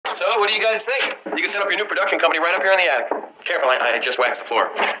So, what do you guys think? You can set up your new production company right up here in the attic. Careful, I just waxed the floor.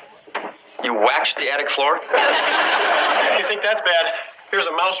 You waxed the attic floor? You think that's bad? Here's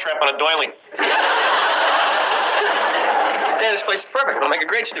a mousetrap on a doily. Yeah, this place is perfect. It'll make a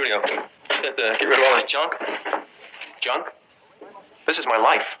great studio. Just have to get rid of all this junk. Junk? This is my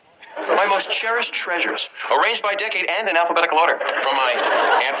life. My most cherished treasures, arranged by decade and in alphabetical order. From my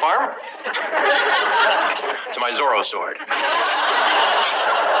ant farm to my Zorro sword.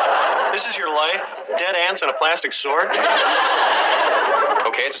 This is your life? Dead ants and a plastic sword?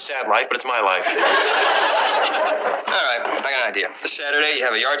 Okay, it's a sad life, but it's my life. All right, I got an idea. This Saturday, you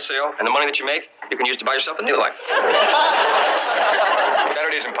have a yard sale, and the money that you make, you can use to buy yourself a new life.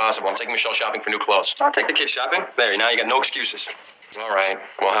 Saturday's impossible. I'm taking Michelle shopping for new clothes. I'll take the kids shopping. There, now you got no excuses. All right,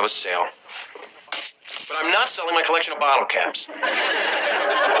 we'll have a sale. But I'm not selling my collection of bottle caps.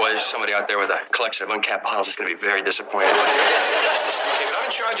 Boy, there's somebody out there with a collection of uncapped bottles that's going to be very disappointed. Okay, but I'm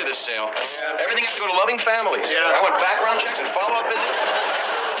in charge of this sale. Everything has to go to loving families. Yeah. I want background checks and follow-up visits.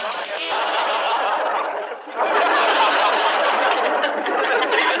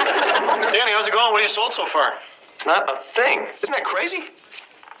 Danny, how's it going? What have you sold so far? Not a thing. Isn't that crazy?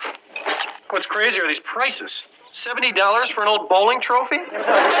 What's crazy are these prices. $70 for an old bowling trophy?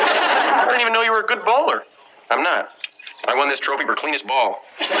 I didn't even know you were a good bowler. I'm not. I won this trophy for cleanest ball.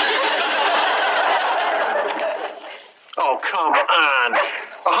 Oh, come on.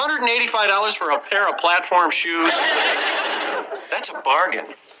 $185 for a pair of platform shoes? That's a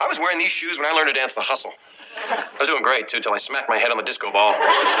bargain. I was wearing these shoes when I learned to dance the hustle. I was doing great, too, till I smacked my head on the disco ball. All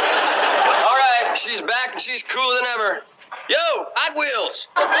right, she's back and she's cooler than ever. Yo, Hot Wheels.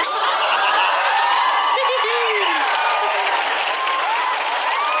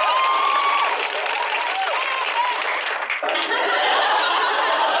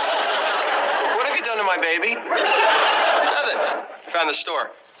 What have you done to my baby? Nothing. Found the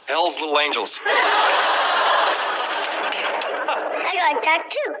store. Hell's Little Angels. I got a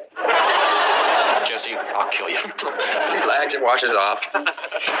tattoo. Jesse, I'll kill you. Relax, it washes off.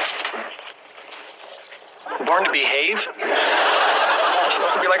 Born to behave? She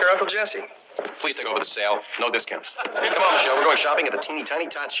wants to be like her Uncle Jesse. Please take over the sale. No discounts. Come on, Michelle. We're going shopping at the teeny tiny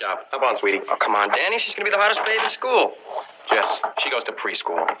tot shop. Hop on, sweetie. Oh, come on, Danny. She's going to be the hottest babe in school. Jess, she goes to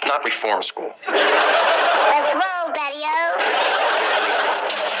preschool, not reform school. Let's roll, Daddy-O.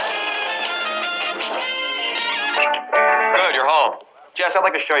 Good, you're home. Jess, I'd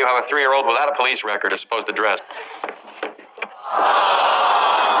like to show you how a 3-year-old without a police record is supposed to dress.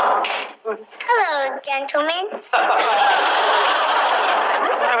 Hello, gentlemen. What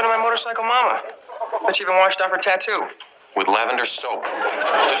happened to my motorcycle mama? Bet she even washed off her tattoo. With lavender soap.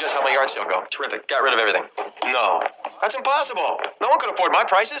 So Jess, how'd my yard sale go? Terrific. Got rid of everything. No. That's impossible. No one could afford my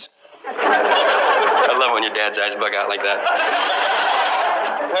prices. I love when your dad's eyes bug out like that.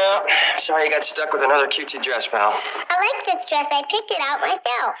 Well, sorry you got stuck with another cutesy dress, pal. I like this dress. I picked it out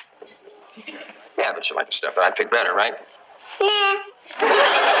myself. Yeah, but you like the stuff that I picked better, right? Nah, You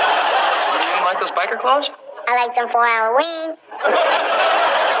don't like those biker clothes? I like them for Halloween.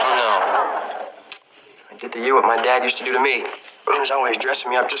 No. I did to you what my dad used to do to me. He was always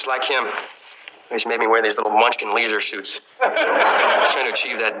dressing me up just like him. He just made me wear these little munchkin leisure suits. Trying to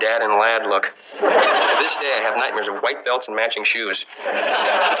achieve that dad and lad look. To this day, I have nightmares of white belts and matching shoes.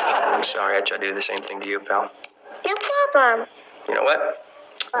 I'm sorry I tried to do the same thing to you, pal. No problem. You know what?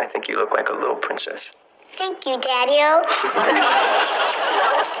 I think you look like a little princess. Thank you, Daddy-O.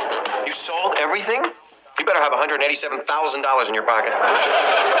 You sold everything? You better have $187,000 in your pocket.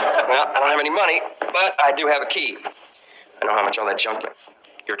 Well, I don't have any money, but I do have a key. I know how much all that junk,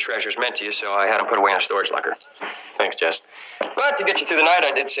 your treasures meant to you, so I had them put away in a storage locker. Thanks, Jess. But to get you through the night,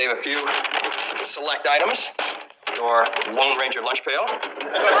 I did save a few select items. Your Lone Ranger lunch pail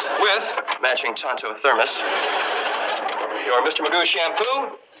with matching Tonto thermos. Your Mr. Magoo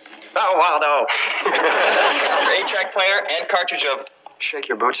shampoo. Oh, Waldo. Your 8-track player and cartridge of Shake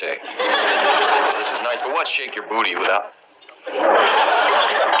Your Booty. This is nice, but what's shake your booty without?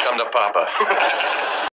 Come to Papa.